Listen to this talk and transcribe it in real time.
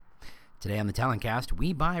Today on the Talent Cast,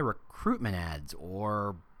 we buy recruitment ads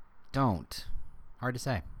or don't. Hard to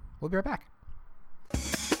say. We'll be right back.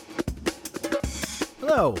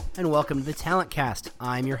 Hello, and welcome to the Talent Cast.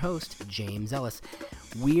 I'm your host, James Ellis.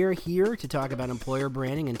 We're here to talk about employer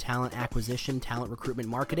branding and talent acquisition, talent recruitment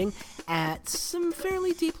marketing at some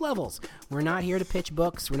fairly deep levels. We're not here to pitch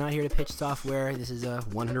books. We're not here to pitch software. This is a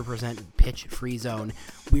 100% pitch-free zone.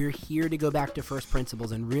 We're here to go back to first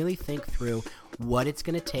principles and really think through what it's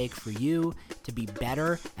going to take for you to be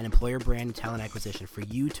better at employer brand and talent acquisition, for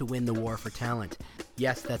you to win the war for talent.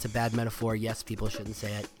 Yes, that's a bad metaphor. Yes, people shouldn't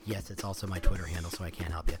say it. Yes, it's also my Twitter handle, so I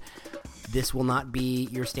can't help you. This will not be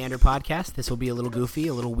your standard podcast. This will be a little goofy,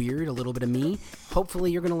 a little weird, a little bit of me.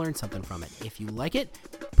 Hopefully, you're going to learn something from it. If you like it,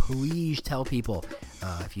 please tell people.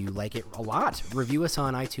 If you like it a lot, review us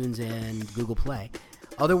on iTunes and Google Play.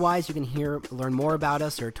 Otherwise, you can learn more about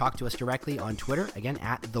us or talk to us directly on Twitter, again,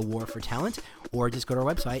 at The War for Talent, or just go to our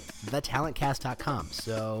website, thetalentcast.com.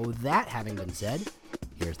 So that having been said,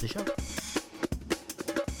 here's the show.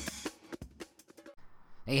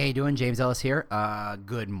 Hey, how you doing? James Ellis here.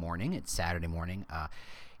 Good morning. It's Saturday morning.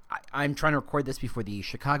 I'm trying to record this before the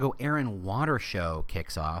Chicago Air and Water Show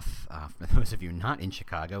kicks off. For those of you not in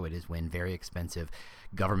Chicago, it is when very expensive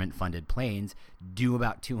government-funded planes do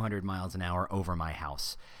about 200 miles an hour over my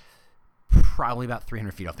house, probably about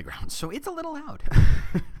 300 feet off the ground. So it's a little loud.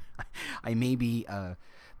 I may be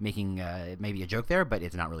making maybe a joke there, but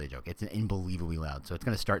it's not really a joke. It's unbelievably loud. So it's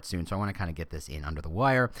going to start soon. So I want to kind of get this in under the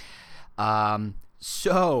wire.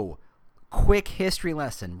 So, quick history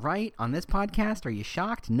lesson, right? On this podcast, are you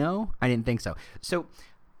shocked? No, I didn't think so. So,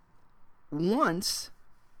 once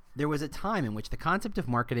there was a time in which the concept of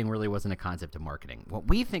marketing really wasn't a concept of marketing. What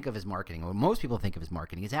we think of as marketing, what most people think of as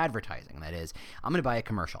marketing, is advertising. That is, I'm going to buy a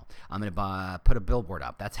commercial. I'm going to put a billboard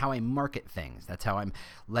up. That's how I market things. That's how I'm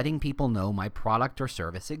letting people know my product or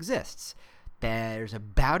service exists. There's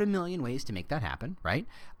about 1 million ways to make that happen, right?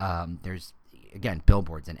 There's again,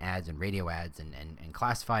 billboards and ads and radio ads and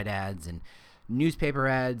classified ads and newspaper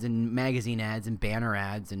ads and magazine ads and banner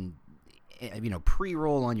ads and,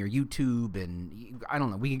 pre-roll on your YouTube and I don't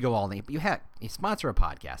know, we could go all day. But you sponsor a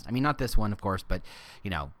podcast. I mean, not this one, of course, but,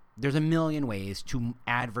 there's 1 million ways to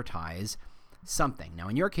advertise something. Now,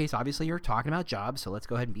 in your case, obviously, you're talking about jobs, so let's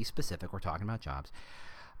go ahead and be specific. We're talking about jobs.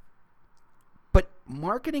 But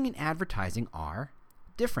marketing and advertising are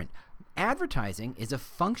different. Advertising is a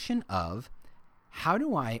function of how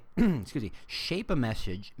do I, shape a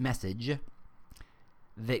message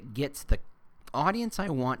that gets the audience I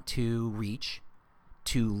want to reach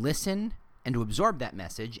to listen and to absorb that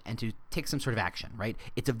message and to take some sort of action, right?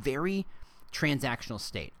 It's a very transactional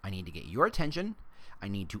state. I need to get your attention. I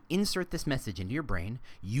need to insert this message into your brain.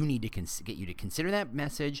 You need to get you to consider that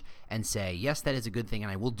message and say, yes, that is a good thing,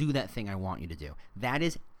 and I will do that thing I want you to do. That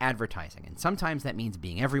is advertising. And sometimes that means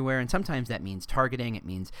being everywhere, and sometimes that means targeting. It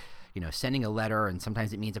means, sending a letter, and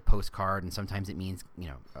sometimes it means a postcard, and sometimes it means,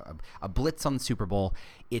 a blitz on the Super Bowl.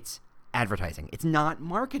 It's advertising. It's not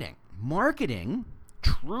marketing. Marketing,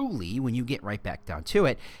 truly, when you get right back down to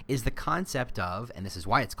it, is the concept of, and this is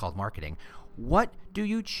why it's called marketing, what do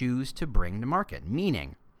you choose to bring to market?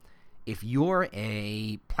 Meaning, if you're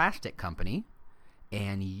a plastic company,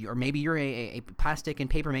 or maybe you're a plastic and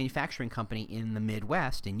paper manufacturing company in the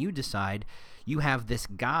Midwest, and you decide you have this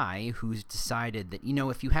guy who's decided that,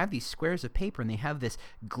 if you have these squares of paper and they have this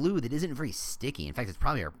glue that isn't very sticky, in fact, it's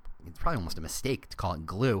probably almost a mistake to call it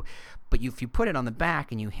glue, but if you put it on the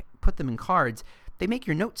back and you put them in cards, they make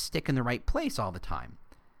your notes stick in the right place all the time.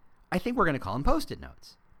 I think we're going to call them Post-it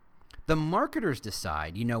notes. The marketers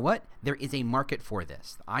decide, there is a market for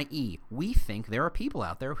this, i.e., we think there are people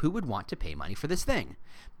out there who would want to pay money for this thing,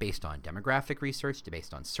 based on demographic research,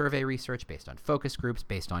 based on survey research, based on focus groups,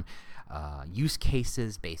 based on use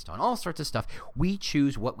cases, based on all sorts of stuff. We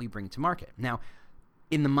choose what we bring to market. Now,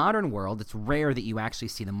 in the modern world, it's rare that you actually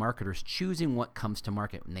see the marketers choosing what comes to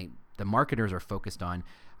market. The marketers are focused on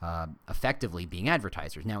effectively being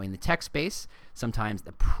advertisers. Now, in the tech space, sometimes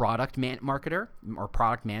the product marketer or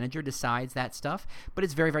product manager decides that stuff, but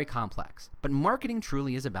it's very, very complex. But marketing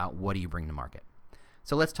truly is about what do you bring to market.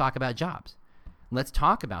 So let's talk about jobs. Let's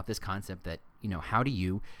talk about this concept that, how do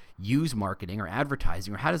you use marketing or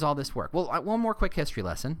advertising, or how does all this work? Well, one more quick history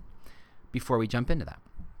lesson before we jump into that.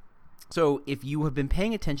 So if you have been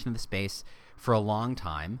paying attention to the space for a long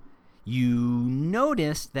time, you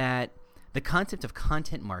notice that the concept of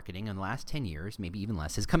content marketing in the last 10 years, maybe even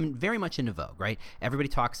less, has come very much into vogue, right? Everybody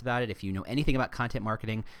talks about it. If you know anything about content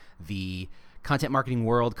marketing, the Content Marketing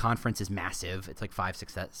World Conference is massive. It's like 5,000,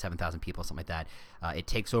 6,000, 7,000 people, something like that. It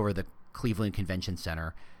takes over the Cleveland Convention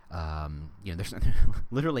Center. There's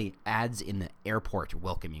literally ads in the airport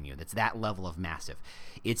welcoming you. That's that level of massive.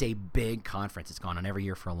 It's a big conference. It's gone on every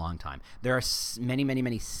year for a long time. There are many, many,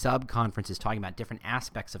 many sub-conferences talking about different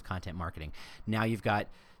aspects of content marketing. Now you've got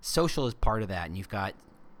social as part of that, and you've got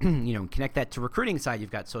connect that to recruiting side. You've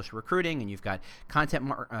got social recruiting, and you've got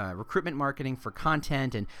content recruitment marketing for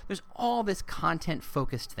content, and there's all this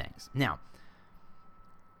content-focused things. Now,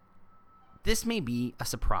 this may be a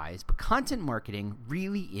surprise, but content marketing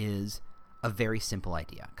really is a very simple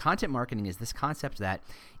idea. Content marketing is this concept that,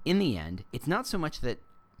 in the end, it's not so much that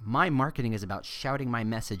my marketing is about shouting my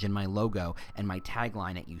message and my logo and my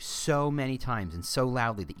tagline at you so many times and so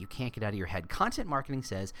loudly that you can't get out of your head. Content marketing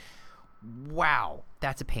says, wow,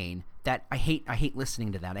 that's a pain. That I hate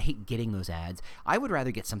listening to that. I hate getting those ads. I would rather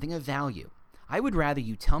get something of value. I would rather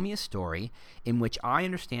you tell me a story in which I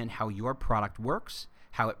understand how your product works,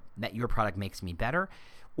 that your product makes me better,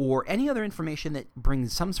 or any other information that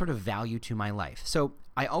brings some sort of value to my life. So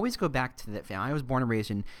I always go back to that. I was born and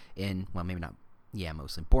raised mostly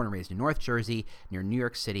born and raised in North Jersey, near New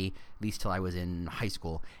York City, at least till I was in high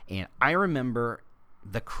school. And I remember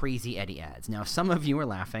the Crazy Eddie ads. Now, some of you are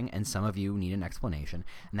laughing, and some of you need an explanation,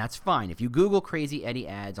 and that's fine. If you Google Crazy Eddie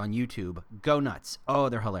ads on YouTube, go nuts. Oh,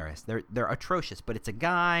 they're hilarious. They're atrocious, but it's a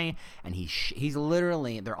guy, and he's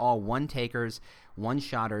literally, they're all one-takers,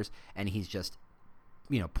 one-shotters, and he's just,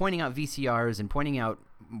 pointing out VCRs and pointing out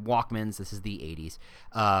Walkmans. This is the 80s.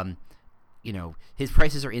 His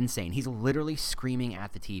prices are insane. He's literally screaming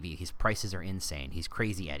at the TV. His prices are insane. He's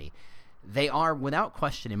Crazy Eddie. They are, without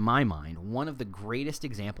question in my mind, one of the greatest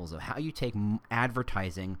examples of how you take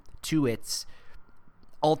advertising to its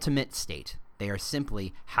ultimate state. They are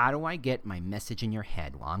simply, how do I get my message in your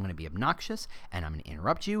head? Well, I'm going to be obnoxious, and I'm going to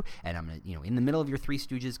interrupt you, and I'm going to, in the middle of your Three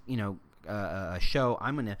Stooges, show,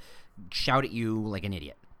 I'm going to shout at you like an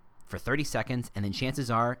idiot for 30 seconds, and then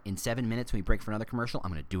chances are, in 7 minutes when we break for another commercial,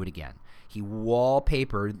 I'm going to do it again. He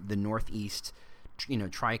wallpapered the Northeast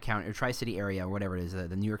Tri-City area, or whatever it is,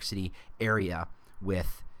 the New York City area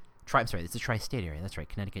with, it's the tri-state area. That's right,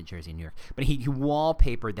 Connecticut, Jersey, New York. But he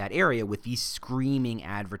wallpapered that area with these screaming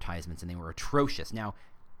advertisements, and they were atrocious. Now,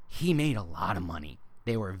 he made a lot of money.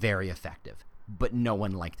 They were very effective, but no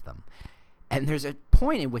one liked them. And there's a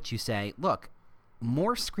point in which you say, look,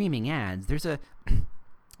 more screaming ads, there's a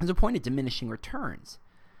point of diminishing returns,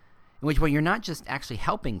 in which, well, you're not just actually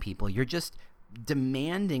helping people, you're just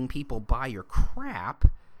demanding people buy your crap,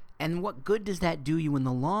 and what good does that do you in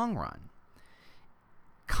the long run?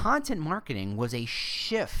 Content marketing was a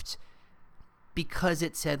shift because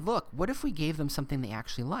it said, look, what if we gave them something they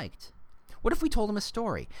actually liked? What if we told them a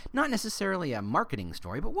story? Not necessarily a marketing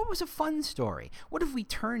story, but what was a fun story? What if we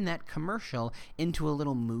turned that commercial into a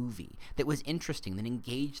little movie that was interesting, that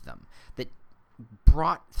engaged them, that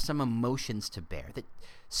brought some emotions to bear, that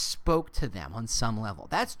spoke to them on some level?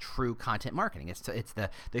 That's true content marketing. It's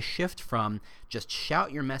the shift from just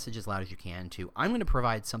shout your message as loud as you can to, I'm going to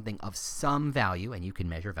provide something of some value, and you can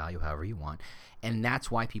measure value however you want, and that's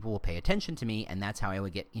why people will pay attention to me, and that's how I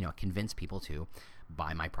would get, convince people to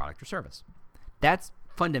buy my product or service. That's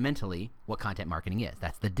fundamentally what content marketing is.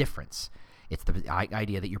 That's the difference. It's the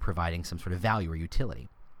idea that you're providing some sort of value or utility.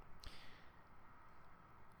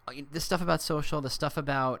 The stuff about social, the stuff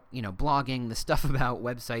about, blogging, the stuff about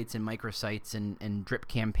websites and microsites and drip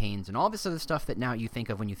campaigns and all this other stuff that now you think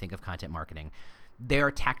of when you think of content marketing, they are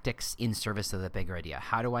tactics in service of the bigger idea.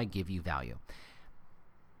 How do I give you value?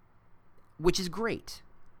 Which is great,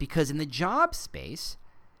 because in the job space,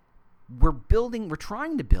 we're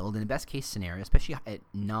trying to build, in the best case scenario, especially at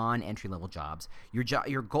non-entry level jobs,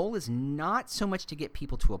 your goal is not so much to get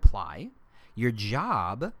people to apply. Your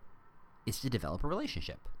job is to develop a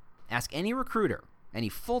relationship. Ask any recruiter, any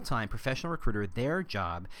full-time professional recruiter, their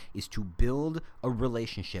job is to build a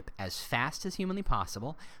relationship as fast as humanly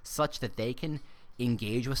possible, such that they can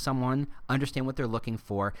engage with someone, understand what they're looking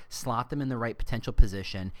for, slot them in the right potential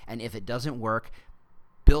position, and if it doesn't work,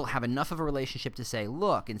 have enough of a relationship to say,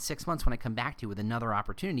 look, in 6 months when I come back to you with another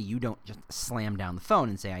opportunity, you don't just slam down the phone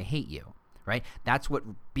and say, I hate you, right? That's what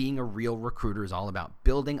being a real recruiter is all about,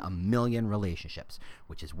 building a million relationships,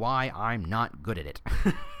 which is why I'm not good at it.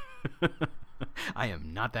 I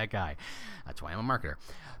am not that guy. That's why I'm a marketer.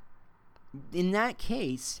 In that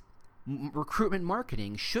case, recruitment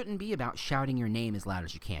marketing shouldn't be about shouting your name as loud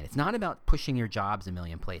as you can. It's not about pushing your jobs a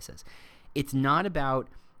million places. It's not about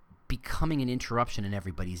becoming an interruption in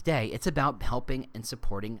everybody's day. It's about helping and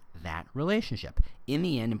supporting that relationship. In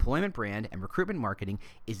the end, employment brand and recruitment marketing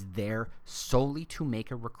is there solely to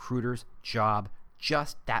make a recruiter's job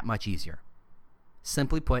just that much easier.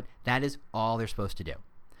 Simply put, that is all they're supposed to do.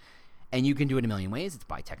 And you can do it a million ways. It's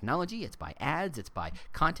by technology, it's by ads, it's by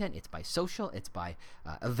content, it's by social, it's by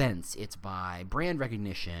events, it's by brand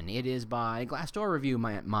recognition, it is by Glassdoor review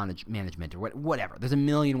management, or whatever. There's a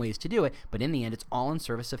million ways to do it, but in the end, it's all in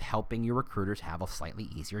service of helping your recruiters have a slightly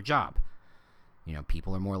easier job.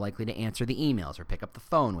 People are more likely to answer the emails or pick up the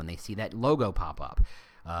phone when they see that logo pop up.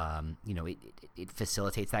 It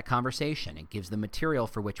facilitates that conversation. It gives them material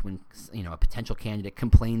for which when, a potential candidate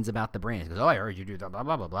complains about the brand, it goes, oh, I heard you do blah,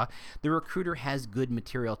 blah, blah, blah. The recruiter has good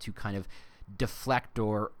material to kind of deflect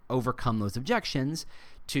or overcome those objections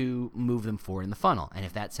to move them forward in the funnel. And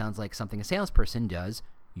if that sounds like something a salesperson does,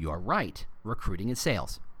 you're right. Recruiting is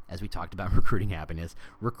sales. As we talked about recruiting happiness,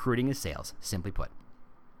 recruiting is sales, simply put.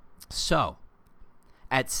 So,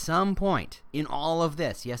 at some point in all of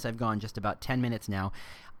this, yes, I've gone just about 10 minutes now,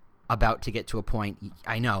 about to get to a point,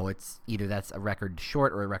 I know it's either that's a record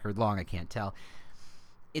short or a record long, I can't tell.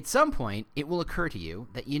 At some point, it will occur to you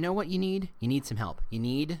that you know what you need? You need some help. You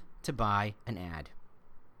need to buy an ad,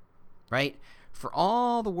 right? For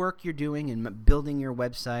all the work you're doing and building your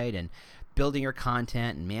website and building your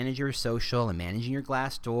content and manage your social and managing your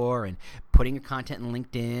Glassdoor and putting your content in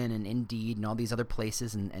LinkedIn and Indeed and all these other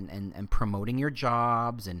places and promoting your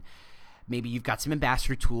jobs, and maybe you've got some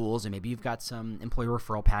ambassador tools and maybe you've got some employee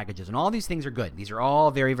referral packages, and all these things are good. These are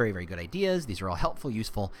all very, very, very good ideas. These are all helpful,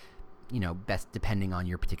 useful, best depending on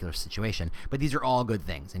your particular situation. But these are all good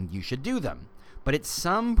things and you should do them. But at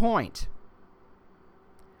some point,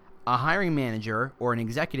 a hiring manager or an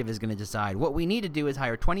executive is going to decide what we need to do is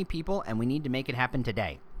hire 20 people and we need to make it happen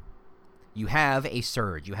today. You have a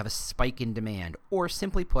surge, you have a spike in demand, or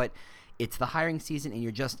simply put, it's the hiring season and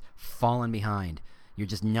you're just falling behind. You're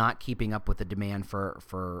just not keeping up with the demand for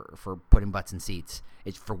putting butts in seats.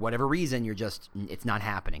 It's for whatever reason, it's not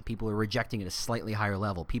happening. People are rejecting at a slightly higher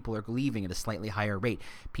level. People are leaving at a slightly higher rate.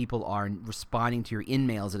 People are responding to your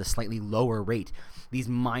in-mails at a slightly lower rate. These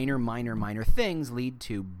minor things lead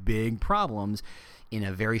to big problems in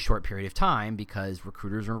a very short period of time because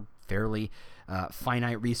recruiters are fairly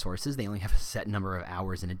finite resources. They only have a set number of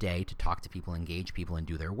hours in a day to talk to people, engage people, and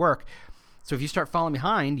do their work. So if you start falling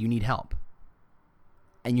behind, you need help.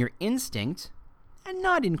 And your instinct, and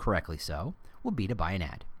not incorrectly so, will be to buy an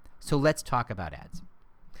ad. So let's talk about ads.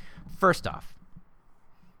 First off,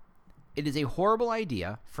 it is a horrible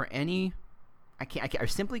idea for any. I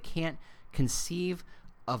simply can't conceive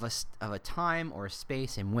of a time or a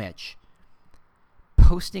space in which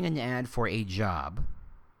posting an ad for a job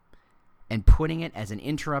and putting it as an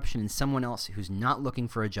interruption in someone else who's not looking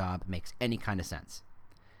for a job makes any kind of sense.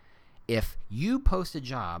 If you post a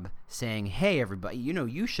job saying, hey, everybody,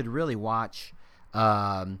 you should really watch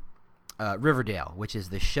Riverdale, which is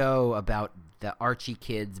the show about the Archie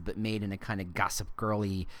kids but made in a kind of gossip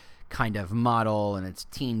girly kind of model, and it's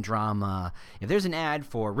teen drama. If there's an ad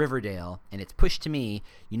for Riverdale and it's pushed to me,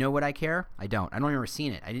 you know what I care? I don't remember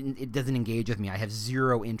seeing it. It doesn't engage with me. I have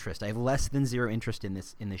zero interest. I have less than zero interest in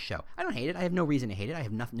this show. I don't hate it. I have no reason to hate it. I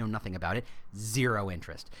have know nothing about it. Zero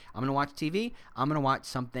interest. I'm going to watch TV. I'm going to watch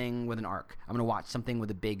something with an arc. I'm going to watch something with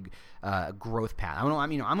a big growth path. I'm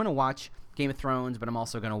going to watch Game of Thrones, but I'm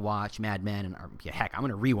also going to watch Mad Men, and heck, I'm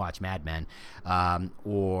going to rewatch Mad Men,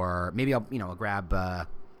 or maybe I'll grab.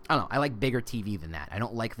 I don't know. I like bigger TV than that. I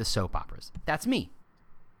don't like the soap operas. That's me.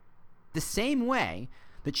 The same way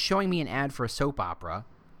that showing me an ad for a soap opera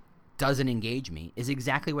doesn't engage me is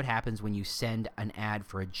exactly what happens when you send an ad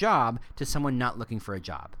for a job to someone not looking for a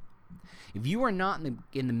job. If you are not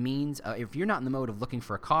if you're not in the mode of looking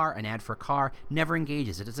for a car, an ad for a car never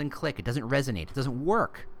engages. It doesn't click. It doesn't resonate. It doesn't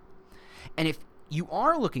work. And if you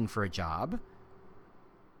are looking for a job,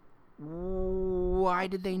 why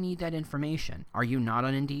did they need that information? Are you not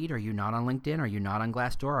on Indeed? Are you not on LinkedIn? Are you not on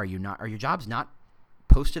Glassdoor? Are your jobs not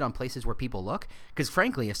posted on places where people look? Because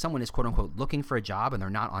frankly, if someone is quote unquote looking for a job and they're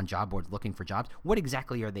not on job boards looking for jobs, what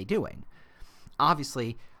exactly are they doing?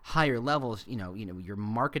 Obviously, higher levels, your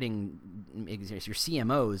marketing, your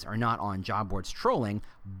CMOs are not on job boards trolling,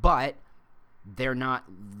 but they're not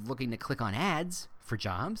looking to click on ads for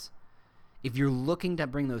jobs. If you're looking to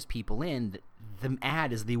bring those people in, the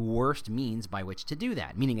ad is the worst means by which to do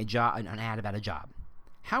that, meaning an ad about a job.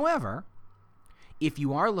 However, if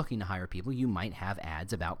you are looking to hire people, you might have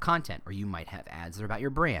ads about content, or you might have ads that are about your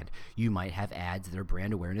brand. You might have ads that are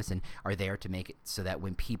brand awareness and are there to make it so that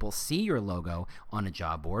when people see your logo on a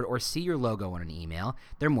job board or see your logo on an email,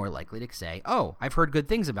 they're more likely to say, oh, I've heard good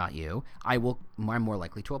things about you. I'm more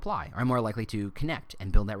likely to apply, or I'm more likely to connect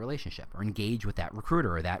and build that relationship or engage with that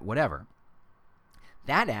recruiter or that whatever.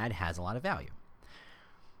 That ad has a lot of value.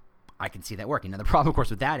 I can see that working. Now, the problem, of course,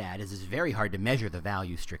 with that ad is it's very hard to measure the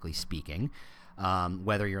value, strictly speaking,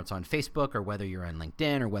 whether it's on Facebook or whether you're on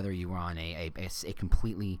LinkedIn or whether you're on a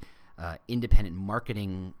completely independent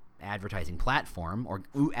marketing advertising platform or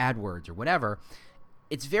AdWords or whatever.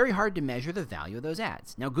 It's very hard to measure the value of those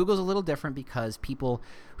ads. Now, Google's a little different because people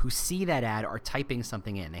who see that ad are typing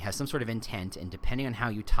something in. They have some sort of intent, and depending on how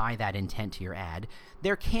you tie that intent to your ad,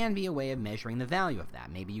 there can be a way of measuring the value of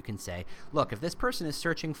that. Maybe you can say, look, if this person is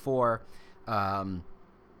searching for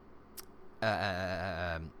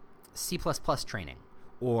C++ training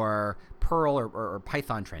or Perl or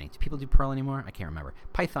Python training. Do people do Perl anymore? I can't remember.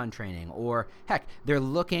 Python training, or heck, they're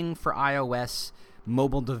looking for iOS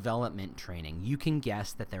mobile development training. You can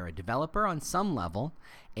guess that they're a developer on some level,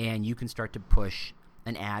 and you can start to push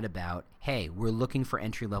an ad about, hey, we're looking for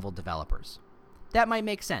entry-level developers. That might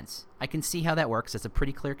make sense. I can see how that works. That's a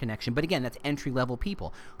pretty clear connection. But again, that's entry-level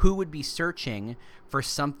people who would be searching for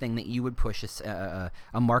something that you would push a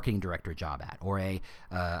marketing director job at, or an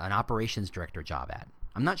operations director job at.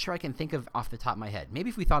 I'm not sure I can think of off the top of my head.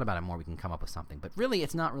 Maybe if we thought about it more, we can come up with something. But really,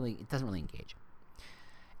 it doesn't really engage.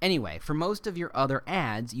 Anyway, for most of your other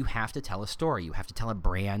ads, you have to tell a story. You have to tell a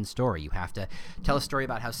brand story. You have to tell a story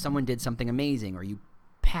about how someone did something amazing, or you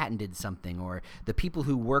patented something, or the people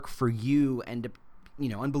who work for you and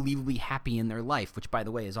unbelievably happy in their life, which, by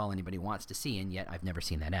the way, is all anybody wants to see, and yet I've never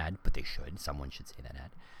seen that ad, but they should. Someone should say that ad.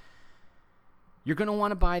 You're going to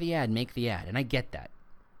want to buy the ad, make the ad, and I get that.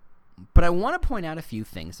 But I want to point out a few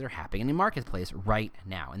things that are happening in the marketplace right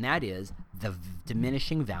now, and that is the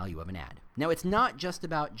diminishing value of an ad. Now, it's not just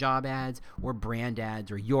about job ads or brand ads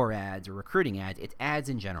or your ads or recruiting ads. It's ads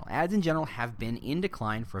in general. Ads in general have been in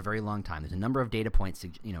decline for a very long time. There's a number of data points,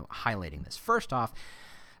 highlighting this. First off,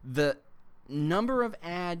 the number of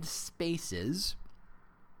ad spaces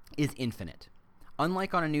is infinite.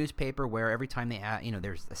 Unlike on a newspaper where every time they add,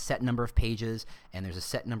 there's a set number of pages and there's a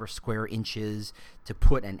set number of square inches to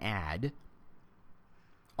put an ad,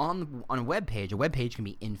 on a web page can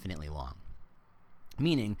be infinitely long.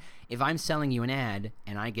 Meaning, if I'm selling you an ad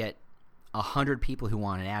and I get 100 people who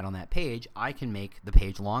want an ad on that page, I can make the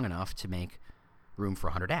page long enough to make room for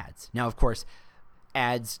 100 ads. Now, of course,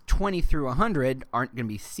 ads 20 through 100 aren't going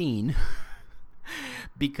to be seen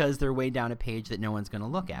because they're way down a page that no one's going to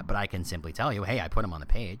look at. But I can simply tell you, hey, I put them on the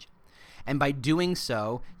page. And by doing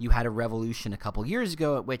so, you had a revolution a couple years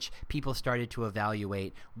ago at which people started to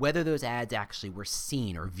evaluate whether those ads actually were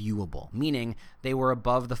seen or viewable, meaning they were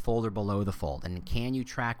above the fold or below the fold. And can you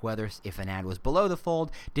track whether, if an ad was below the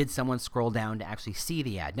fold, did someone scroll down to actually see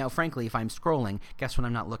the ad? Now, frankly, if I'm scrolling, guess what?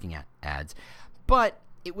 I'm not looking at ads. But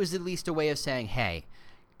it was at least a way of saying, hey,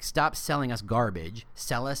 stop selling us garbage,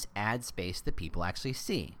 sell us ad space that people actually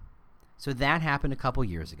see. So that happened a couple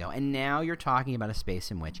years ago. And now you're talking about a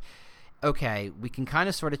space in which, okay, we can kind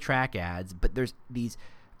of sort of track ads, but there's these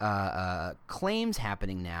claims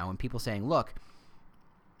happening now and people saying, look,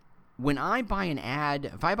 when I buy an ad,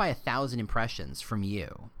 if I buy 1,000 impressions from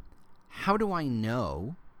you, how do I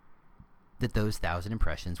know that those 1,000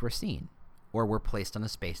 impressions were seen or were placed on a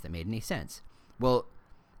space that made any sense? Well,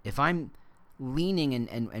 if I'm leaning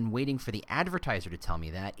and waiting for the advertiser to tell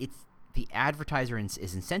me that, it's the advertiser is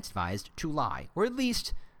incentivized to lie, or at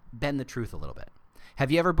least bend the truth a little bit. Have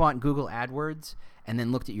you ever bought Google AdWords and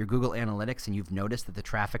then looked at your Google Analytics and you've noticed that the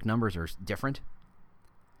traffic numbers are different?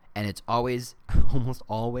 And it's always, almost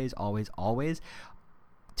always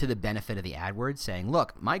to the benefit of the AdWords, saying,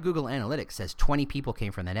 look, my Google Analytics says 20 people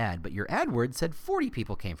came from that ad, but your AdWords said 40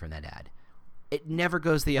 people came from that ad. It never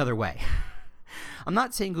goes the other way. I'm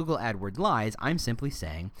not saying Google AdWords lies. I'm simply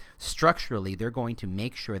saying structurally they're going to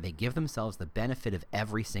make sure they give themselves the benefit of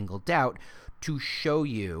every single doubt to show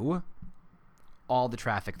you all the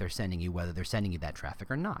traffic they're sending you, whether they're sending you that traffic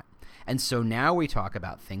or not. And so now we talk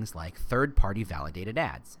about things like third-party validated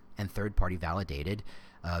ads and third-party validated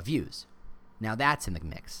views. Now that's in the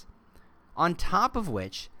mix. On top of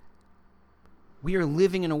which, we are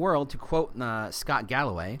living in a world, to quote Scott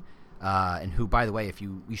Galloway, and who, by the way,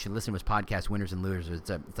 you should listen to his podcast, Winners and Losers.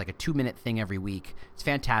 It's like a 2-minute thing every week. It's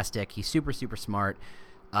fantastic. He's super, super smart.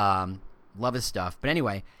 Love his stuff. But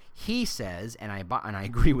anyway, he says, and I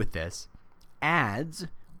agree with this, ads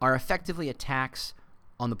are effectively a tax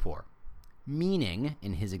on the poor. Meaning,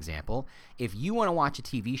 in his example, if you want to watch a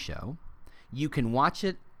TV show, you can watch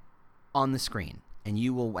it on the screen. And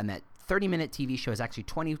that 30-minute TV show is actually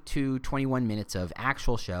 22, 21 minutes of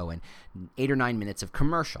actual show and 8 or 9 minutes of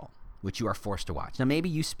commercial, which you are forced to watch. Now, maybe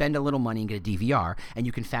you spend a little money and get a DVR, and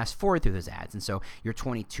you can fast forward through those ads. And so your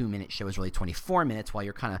 22-minute show is really 24 minutes while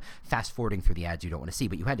you're kind of fast forwarding through the ads you don't want to see,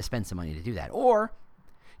 but you had to spend some money to do that. Or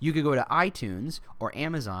You could go to iTunes or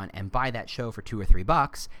Amazon and buy that show for $2 or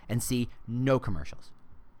 $3 and see no commercials.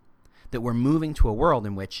 That we're moving to a world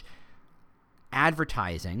in which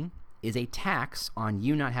advertising is a tax on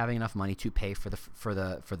you not having enough money to pay for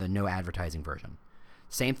the no advertising version.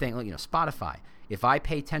 Same thing, Spotify. If I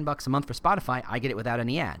pay $10 a month for Spotify, I get it without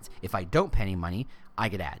any ads. If I don't pay any money, I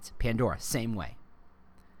get ads. Pandora, same way.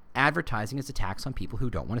 Advertising is a tax on people who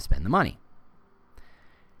don't want to spend the money.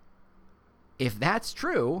 If that's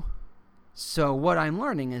true, so what I'm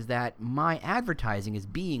learning is that my advertising is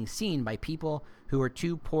being seen by people who are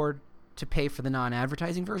too poor to pay for the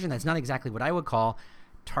non-advertising version. That's not exactly what I would call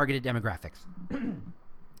targeted demographics.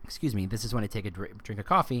 Excuse me, this is when I take a drink of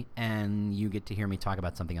coffee and you get to hear me talk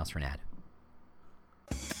about something else for an ad.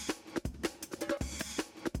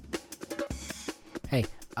 Hey,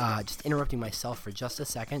 just interrupting myself for just a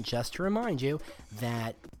second, just to remind you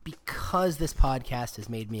that because this podcast has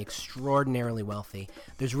made me extraordinarily wealthy,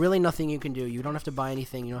 there's really nothing you can do. You don't have to buy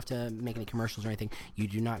anything. You don't have to make any commercials or anything. You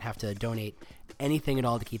do not have to donate anything at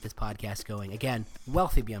all to keep this podcast going. Again,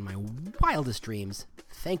 wealthy beyond my wildest dreams.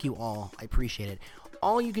 Thank you all. I appreciate it.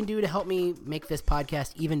 All you can do to help me make this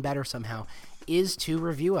podcast even better somehow is to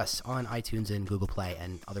review us on iTunes and Google Play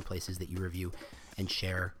and other places that you review and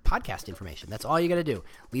share podcast information. That's all you got to do.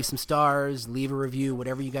 Leave some stars, leave a review,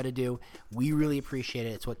 whatever you got to do. We really appreciate it.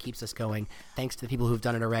 It's what keeps us going. Thanks to the people who've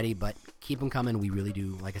done it already, but keep them coming. We really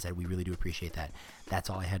do. Like I said, we really do appreciate that. That's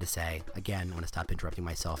all I had to say. Again, I want to stop interrupting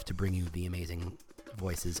myself to bring you the amazing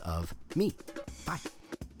voices of me. Bye.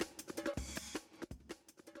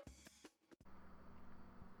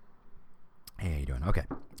 Hey, how you doing? Okay.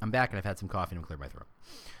 I'm back and I've had some coffee and I'm cleared my throat.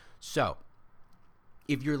 So,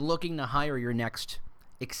 if you're looking to hire your next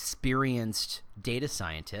experienced data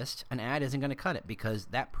scientist, an ad isn't going to cut it because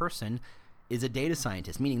that person is a data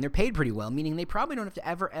scientist, meaning they're paid pretty well, meaning they probably don't have to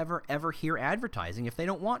ever hear advertising if they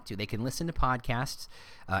don't want to. They can listen to podcasts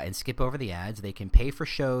and skip over the ads. They can pay for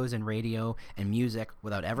shows and radio and music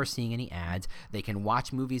without ever seeing any ads. They can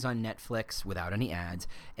watch movies on Netflix without any ads.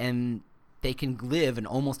 And they can live an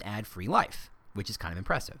almost ad-free life, which is kind of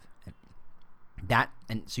impressive.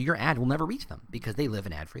 And so your ad will never reach them because they live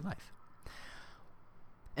an ad-free life.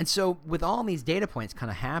 And so with all these data points kind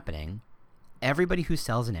of happening, everybody who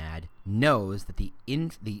sells an ad knows that the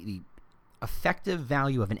effective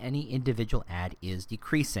value of any individual ad is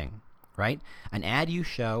decreasing, right? An ad you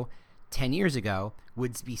show 10 years ago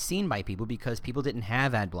would be seen by people because people didn't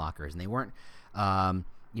have ad blockers and they weren't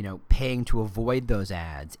paying to avoid those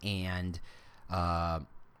ads, and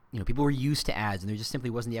people were used to ads, and there just simply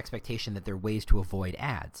wasn't the expectation that there are ways to avoid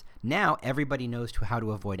ads. Now everybody knows how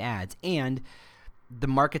to avoid ads, and the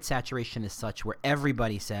market saturation is such where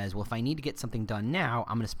everybody says, well, if I need to get something done now,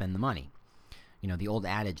 I'm going to spend the money. The old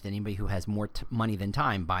adage that anybody who has more money than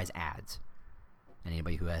time buys ads. And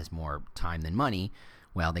anybody who has more time than money,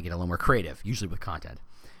 well, they get a little more creative, usually with content.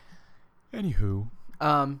 Anywho.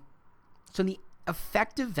 So the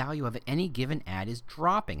effective value of any given ad is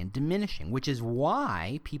dropping and diminishing, which is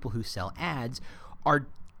why people who sell ads are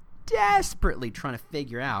desperately trying to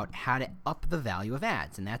figure out how to up the value of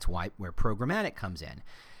ads, and that's where programmatic comes in.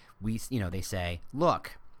 They say,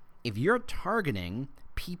 look, if you're targeting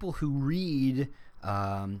people who read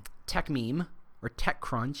Tech Meme or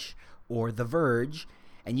TechCrunch or The Verge,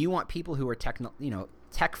 and you want people who are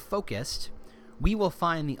tech focused, we will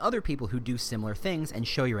find the other people who do similar things and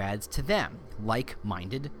show your ads to them,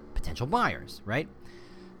 like-minded potential buyers, right?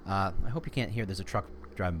 I hope you can't hear. There's a truck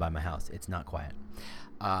driving by my house. It's not quiet.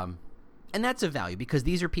 And that's a value because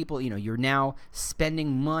these are people, you're now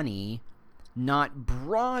spending money not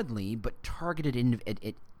broadly but targeted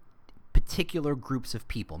at particular groups of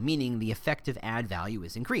people, meaning the effective ad value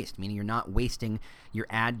is increased, meaning you're not wasting your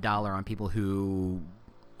ad dollar on people who,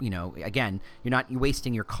 again, you're not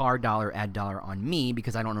wasting your ad dollar on me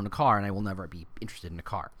because I don't own a car and I will never be interested in a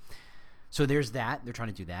car. So there's that. They're trying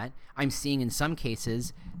to do that. I'm seeing in some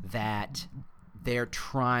cases that they're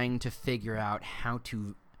trying to figure out how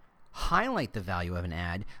to highlight the value of an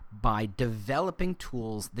ad by developing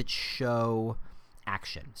tools that show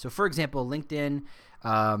action. So, for example, LinkedIn,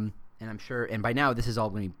 and I'm sure, and by now this is all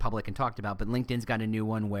going to be public and talked about, but LinkedIn's got a new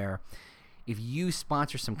one where if you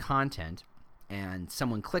sponsor some content and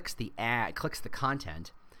someone clicks the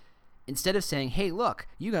content, instead of saying, hey, look,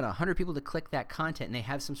 you got 100 people to click that content and they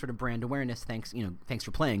have some sort of brand awareness, thanks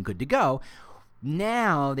for playing, good to go.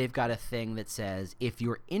 Now they've got a thing that says, if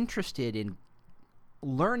you're interested in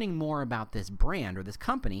learning more about this brand or this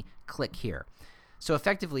company, click here. So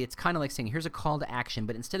effectively, it's kind of like saying, here's a call to action,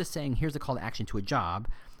 but instead of saying, here's a call to action to a job,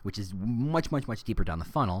 which is much, much, much deeper down the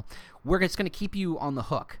funnel, we're just going to keep you on the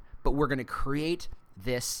hook, but we're going to create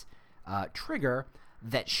this trigger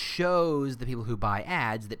that shows the people who buy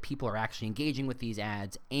ads that people are actually engaging with these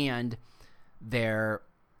ads and they're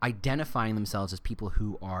identifying themselves as people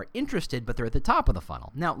who are interested, but they're at the top of the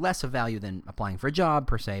funnel. Now, less of value than applying for a job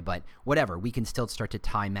per se, but whatever. We can still start to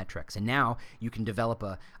tie metrics. And now you can develop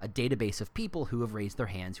a database of people who have raised their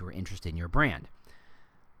hands who are interested in your brand.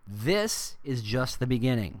 This is just the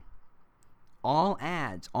beginning. All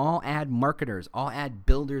ads, all ad marketers, all ad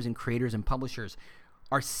builders and creators and publishers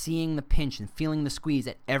are seeing the pinch and feeling the squeeze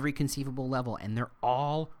at every conceivable level, and they're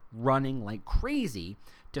all running like crazy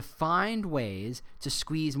to find ways to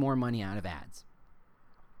squeeze more money out of ads.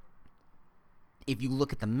 If you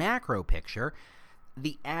look at the macro picture,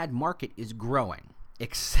 the ad market is growing,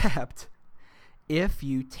 except if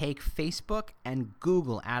you take Facebook and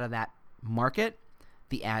Google out of that market,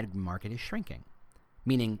 the ad market is shrinking,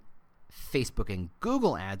 meaning Facebook and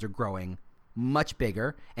Google ads are growing much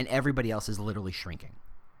bigger and everybody else is literally shrinking.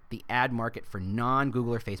 The ad market for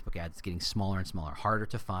non-Google or Facebook ads is getting smaller and smaller, harder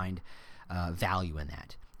to find value in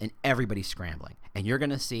that. And everybody's scrambling. And you're going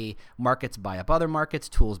to see markets buy up other markets,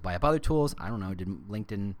 tools buy up other tools. I don't know, did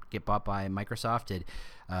LinkedIn get bought by Microsoft? Did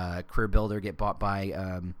Career Builder get bought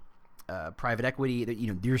by private equity?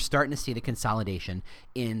 You're starting to see the consolidation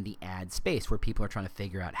in the ad space where people are trying to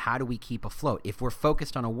figure out how do we keep afloat. If we're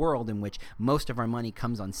focused on a world in which most of our money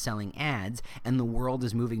comes on selling ads and the world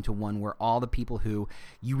is moving to one where all the people who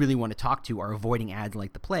you really want to talk to are avoiding ads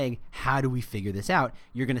like the plague, how do we figure this out?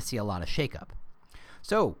 You're going to see a lot of shakeup.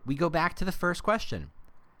 So we go back to the first question.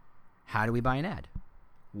 How do we buy an ad?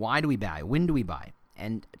 Why do we buy? When do we buy?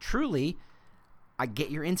 And truly, I get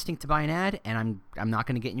your instinct to buy an ad, and I'm not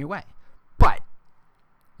going to get in your way. But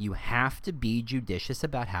you have to be judicious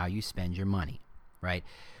about how you spend your money, right?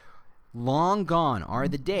 Long gone are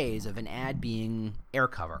the days of an ad being air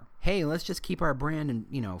cover. Hey, let's just keep our brand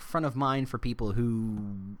in, front of mind for people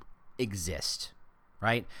who exist,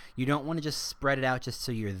 right? You don't want to just spread it out just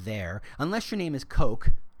so you're there, unless your name is Coke,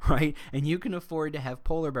 right? And you can afford to have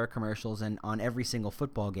polar bear commercials on every single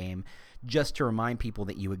football game just to remind people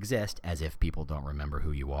that you exist, as if people don't remember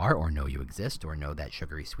who you are or know you exist or know that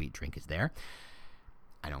sugary sweet drink is there.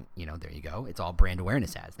 There you go. It's all brand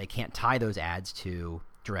awareness ads. They can't tie those ads to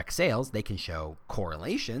direct sales. They can show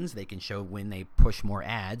correlations. They can show when they push more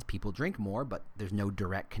ads, people drink more, but there's no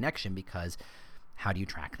direct connection because how do you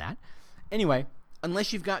track that? Anyway,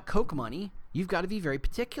 unless you've got Coke money, you've got to be very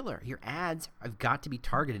particular. Your ads have got to be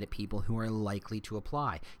targeted at people who are likely to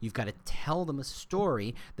apply. You've got to tell them a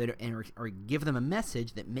story or give them a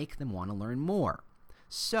message that makes them want to learn more.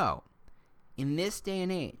 So, in this day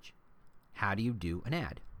and age, how do you do an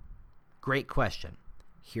ad? Great question.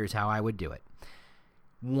 Here's how I would do it.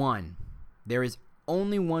 1, there is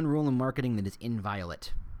only one rule in marketing that is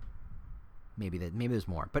inviolate. Maybe there's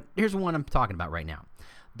more, but here's one I'm talking about right now.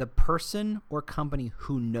 The person or company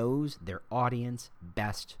who knows their audience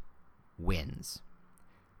best wins.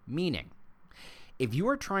 Meaning, if you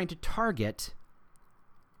are trying to target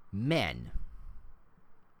men,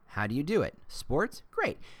 how do you do it? Sports?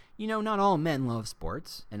 Great. Not all men love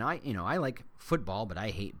sports, and I like football, but I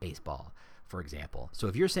hate baseball, for example. So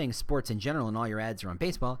if you're saying sports in general and all your ads are on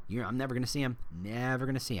baseball, I'm never going to see them. Never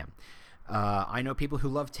going to see them. I know people who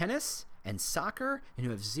love tennis and soccer and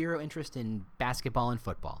who have zero interest in basketball and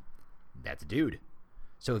football. That's a dude.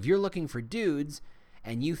 So if you're looking for dudes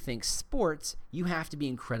and you think sports, you have to be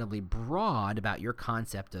incredibly broad about your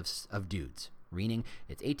concept of dudes. Meaning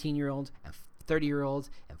it's 18-year-olds and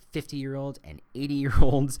 30-year-olds and 50-year-olds and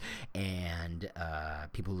 80-year-olds and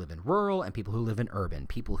people who live in rural and people who live in urban,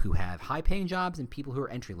 people who have high-paying jobs and people who are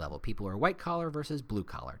entry-level, people who are white-collar versus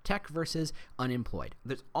blue-collar, tech versus unemployed.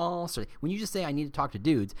 There's all sorts. When you just say I need to talk to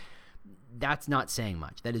dudes, that's not saying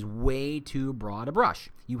much. That is way too broad a brush.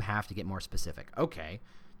 You have to get more specific. Okay,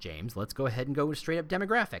 James, let's go ahead and go with straight-up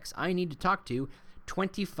demographics. I need to talk to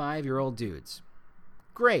 25-year-old dudes.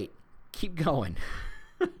 Great. Keep going.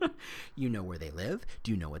 You know where they live.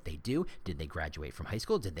 Do you know what they do? Did they graduate from high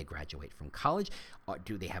school? Did they graduate from college?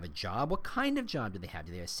 Do they have a job? What kind of job do they have?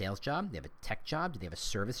 Do they have a sales job? Do they have a tech job? Do they have a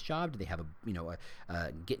service job? Do they have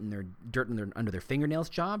a getting their dirt under their fingernails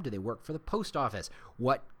job? Do they work for the post office?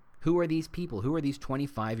 Who are these people? Who are these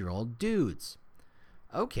 25-year-old dudes?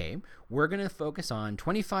 Okay, we're going to focus on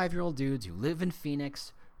 25-year-old dudes who live in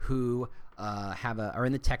Phoenix who are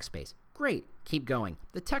in the tech space. Great. Keep going.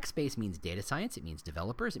 The tech space means data science. It means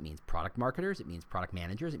developers. It means product marketers. It means product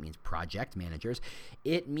managers. It means project managers.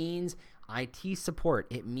 It means IT support.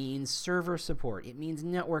 It means server support. It means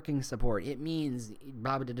networking support. It means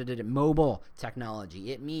mobile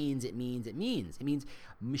technology. It means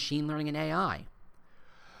machine learning and AI.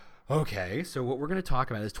 Okay, so what we're going to talk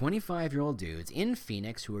about is 25-year-old dudes in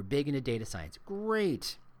Phoenix who are big into data science.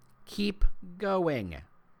 Great. Keep going.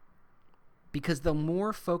 Because the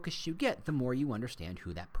more focused you get, the more you understand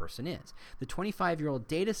who that person is. The 25-year-old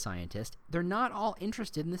data scientist, they're not all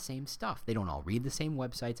interested in the same stuff. They don't all read the same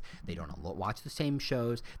websites. They don't all watch the same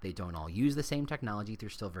shows. They don't all use the same technology. They're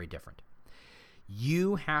still very different.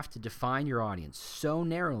 You have to define your audience so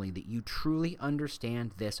narrowly that you truly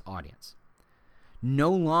understand this audience.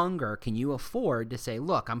 No longer can you afford to say,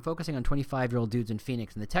 look, I'm focusing on 25-year-old dudes in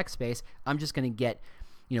Phoenix in the tech space. I'm just going to get,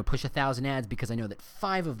 push 1,000 ads because I know that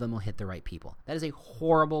 5 of them will hit the right people. That is a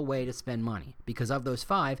horrible way to spend money because of those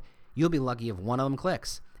 5, you'll be lucky if one of them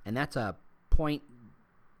clicks. And that's a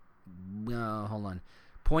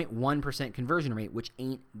 0.1% conversion rate, which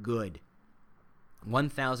ain't good.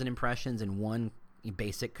 1,000 impressions and 1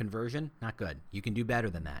 basic conversion, not good. You can do better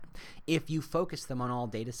than that. If you focus them on all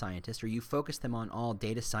data scientists, or you focus them on all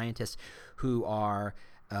data scientists who are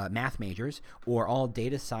math majors, or all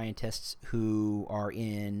data scientists who are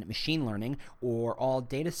in machine learning, or all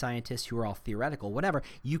data scientists who are all theoretical, whatever,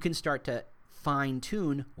 you can start to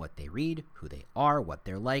fine-tune what they read, who they are, what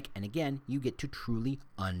they're like, and again, you get to truly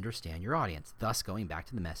understand your audience. Thus, going back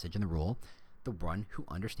to the message and the rule, the one who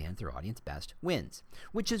understands their audience best wins.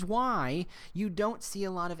 Which is why you don't see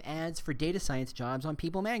a lot of ads for data science jobs on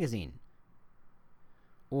People magazine,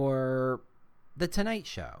 or The Tonight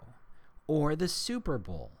Show, or the Super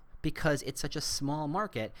Bowl, because it's such a small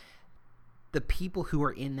market. The people who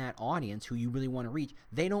are in that audience who you really want to reach,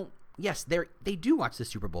 they don't. Yes, they do watch the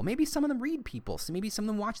Super Bowl. Maybe some of them read People, so maybe some of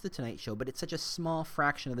them watch The Tonight Show, but it's such a small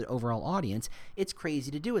fraction of the overall audience. It's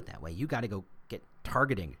crazy to do it that way. You got to go get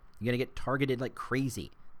targeting. You got to get targeted like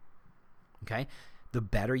crazy. Okay? The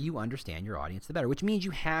better you understand your audience, the better, which means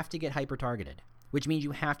you have to get hyper-targeted, which means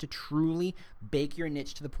you have to truly bake your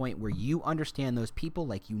niche to the point where you understand those people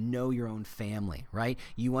like you know your own family, right?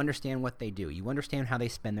 You understand what they do. You understand how they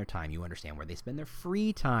spend their time. You understand where they spend their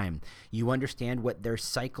free time. You understand what their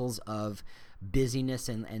cycles of busyness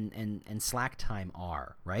and slack time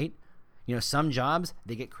are, right? Some jobs,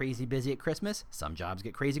 they get crazy busy at Christmas. Some jobs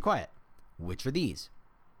get crazy quiet. Which are these?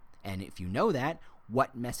 And if you know that,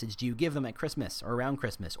 what message do you give them at Christmas or around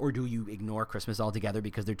Christmas? Or do you ignore Christmas altogether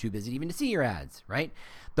because they're too busy even to see your ads, right?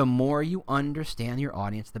 The more you understand your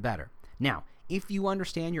audience, the better. Now, if you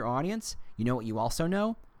understand your audience, you know what you also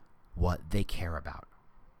know? What they care about,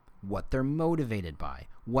 what they're motivated by,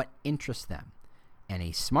 what interests them. And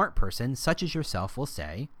a smart person, such as yourself, will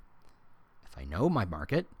say, if I know my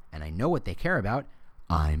market and I know what they care about,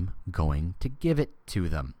 I'm going to give it to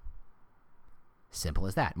them. Simple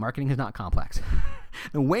as that. Marketing is not complex.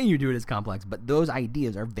 The way you do it is complex, but those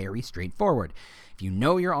ideas are very straightforward. If you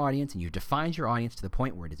know your audience and you define your audience to the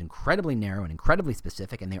point where it is incredibly narrow and incredibly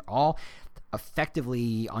specific and they're all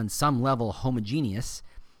effectively on some level homogeneous,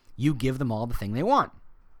 you give them all the thing they want.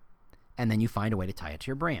 And then you find a way to tie it to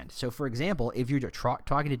your brand. So for example, if you're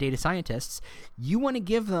talking to data scientists, you want to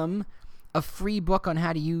give them a free book on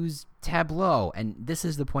how to use Tableau. And this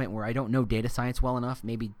is the point where I don't know data science well enough.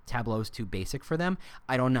 Maybe Tableau is too basic for them.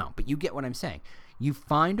 I don't know. But you get what I'm saying. You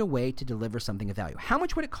find a way to deliver something of value. How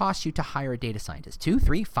much would it cost you to hire a data scientist? 2,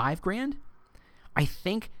 3, 5 grand? I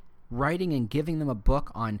think writing and giving them a book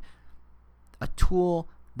on a tool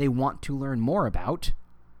they want to learn more about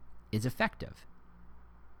is effective.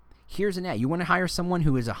 Here's an ad. You want to hire someone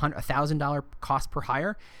who is $1,000 cost per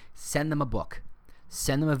hire? Send them a book.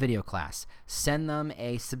 Send them a video class. Send them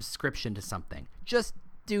a subscription to something. Just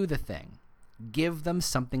do the thing. Give them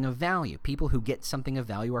something of value. People who get something of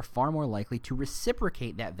value are far more likely to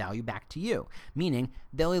reciprocate that value back to you, meaning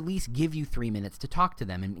they'll at least give you 3 minutes to talk to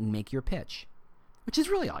them and make your pitch, which is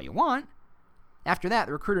really all you want. After that,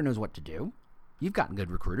 the recruiter knows what to do. You've gotten good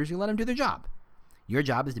recruiters. You let them do their job. Your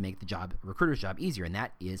job is to make the recruiter's job easier, and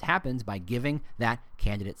that happens by giving that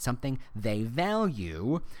candidate something they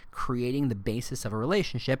value, creating the basis of a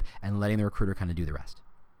relationship, and letting the recruiter kind of do the rest.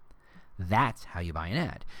 That's how you buy an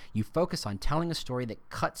ad. You focus on telling a story that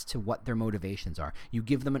cuts to what their motivations are. You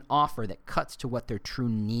give them an offer that cuts to what their true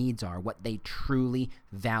needs are, what they truly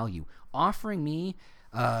value. Offering me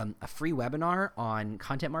a free webinar on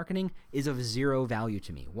content marketing is of zero value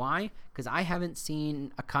to me. Why? Because I haven't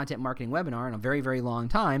seen a content marketing webinar in a very, very long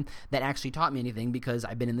time that actually taught me anything because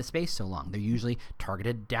I've been in the space so long. They're usually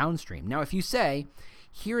targeted downstream. Now, if you say,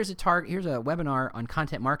 here's a webinar on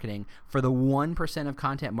content marketing for the 1% of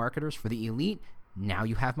content marketers, for the elite, now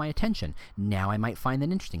you have my attention. Now I might find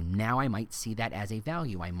that interesting. Now I might see that as a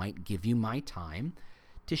value. I might give you my time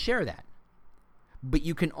to share that. But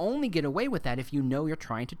you can only get away with that if you know you're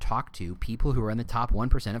trying to talk to people who are in the top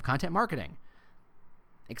 1% of content marketing.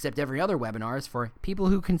 except every other webinar is for people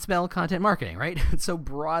who can spell content marketing, right? It's so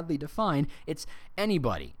broadly defined, it's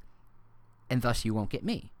anybody. And thus you won't get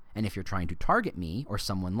me. And if you're trying to target me or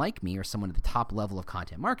someone like me or someone at the top level of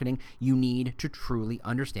content marketing, you need to truly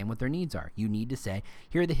understand what their needs are. You need to say,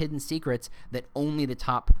 here are the hidden secrets that only the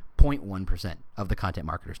top 0.1% of the content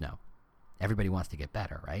marketers know. Everybody wants to get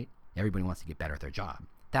better, right? Everybody wants to get better at their job.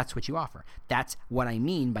 That's what you offer. That's what I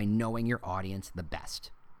mean by knowing your audience the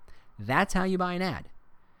best. That's how you buy an ad.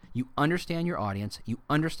 You understand your audience. You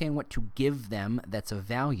understand what to give them that's of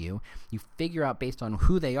value. You figure out based on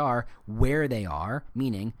who they are, where they are,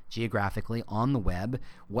 meaning geographically on the web,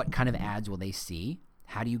 what kind of ads will they see?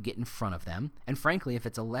 How do you get in front of them? And frankly, if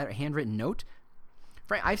it's a handwritten note,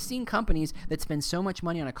 I've seen companies that spend so much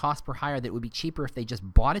money on a cost per hire that it would be cheaper if they just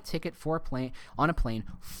bought a ticket for on a plane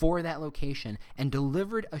for that location and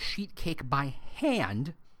delivered a sheet cake by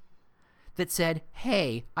hand that said,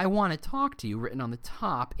 hey, I want to talk to you, written on the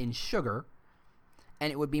top in sugar,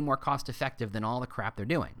 and it would be more cost effective than all the crap they're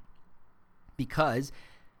doing. Because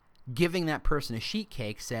giving that person a sheet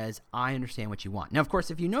cake says, I understand what you want. Now, of course,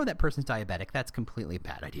 if you know that person's diabetic, that's completely a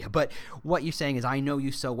bad idea. But what you're saying is, I know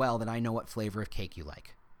you so well that I know what flavor of cake you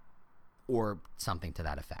like, or something to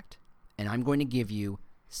that effect. And I'm going to give you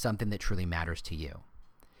something that truly matters to you.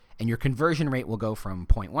 And your conversion rate will go from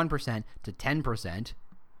 0.1% to 10%.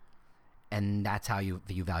 And that's how you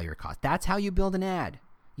value your cost. That's how you build an ad.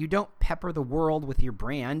 You don't pepper the world with your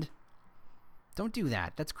brand. Don't do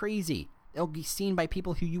that. That's crazy. It'll be seen by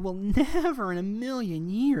people who you will never in a million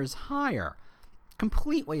years hire.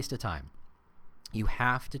 Complete waste of time. You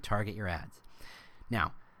have to target your ads.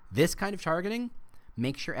 Now, this kind of targeting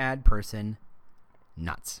makes your ad person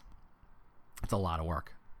nuts. It's a lot of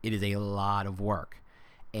work. It is a lot of work.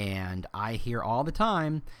 And I hear all the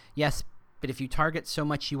time, yes, but if you target so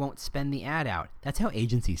much, you won't spend the ad out. That's how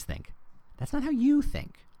agencies think. That's not how you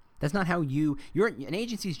think. That's not how an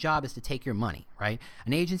agency's job is to take your money, right?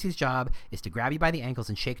 An agency's job is to grab you by the ankles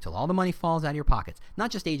and shake till all the money falls out of your pockets. Not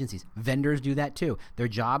just agencies. Vendors do that too. Their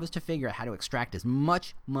job is to figure out how to extract as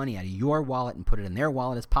much money out of your wallet and put it in their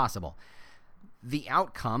wallet as possible. The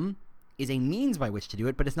outcome is a means by which to do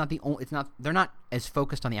it, but they're not as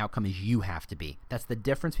focused on the outcome as you have to be. That's the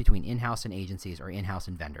difference between in-house and agencies or in-house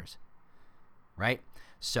and vendors. Right?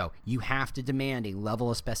 So you have to demand a level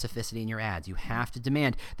of specificity in your ads. You have to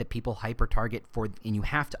demand that people hyper-target and you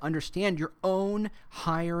have to understand your own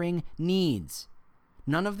hiring needs.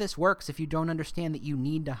 None of this works if you don't understand that you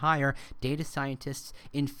need to hire data scientists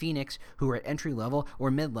in Phoenix who are at entry level or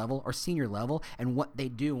mid-level or senior level and what they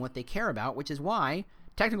do and what they care about, which is why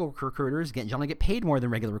technical recruiters generally get paid more than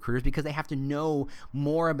regular recruiters because they have to know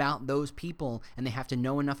more about those people and they have to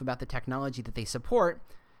know enough about the technology that they support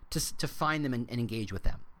to find them and engage with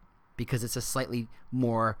them, because it's a slightly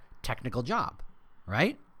more technical job,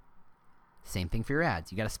 right? Same thing for your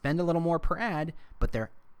ads. You got to spend a little more per ad, but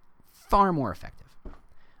they're far more effective.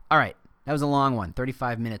 All right, that was a long one,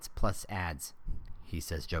 35 minutes plus ads, he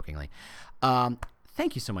says jokingly.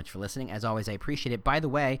 Thank you so much for listening. As always, I appreciate it. By the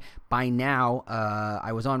way, by now,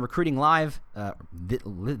 I was on Recruiting Live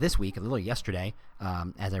this week, a little yesterday,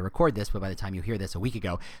 as I record this, but by the time you hear this, a week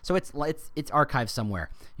ago. So it's archived somewhere.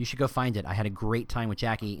 You should go find it. I had a great time with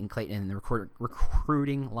Jackie and Clayton and the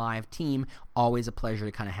Recruiting Live team. Always a pleasure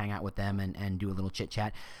to kind of hang out with them and do a little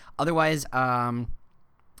chit-chat. Otherwise,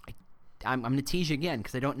 I'm going to tease you again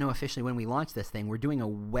because I don't know officially when we launch this thing. We're doing a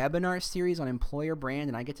webinar series on employer brand,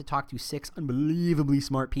 and I get to talk to 6 unbelievably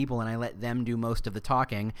smart people, and I let them do most of the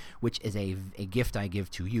talking, which is a gift I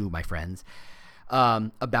give to you, my friends,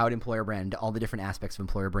 about employer brand, all the different aspects of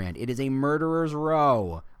employer brand. It is a murderer's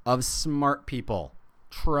row of smart people.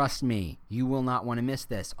 Trust me, you will not want to miss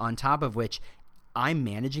this. On top of which, I'm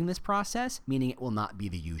managing this process, meaning it will not be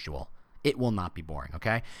the usual. It will not be boring,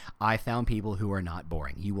 okay? I found people who are not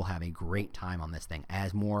boring. You will have a great time on this thing.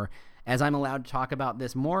 As I'm allowed to talk about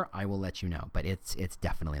this more, I will let you know, but it's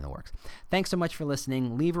definitely in the works. Thanks so much for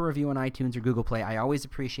listening. Leave a review on iTunes or Google Play. I always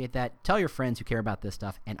appreciate that. Tell your friends who care about this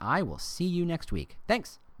stuff, and I will see you next week.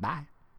 Thanks. Bye.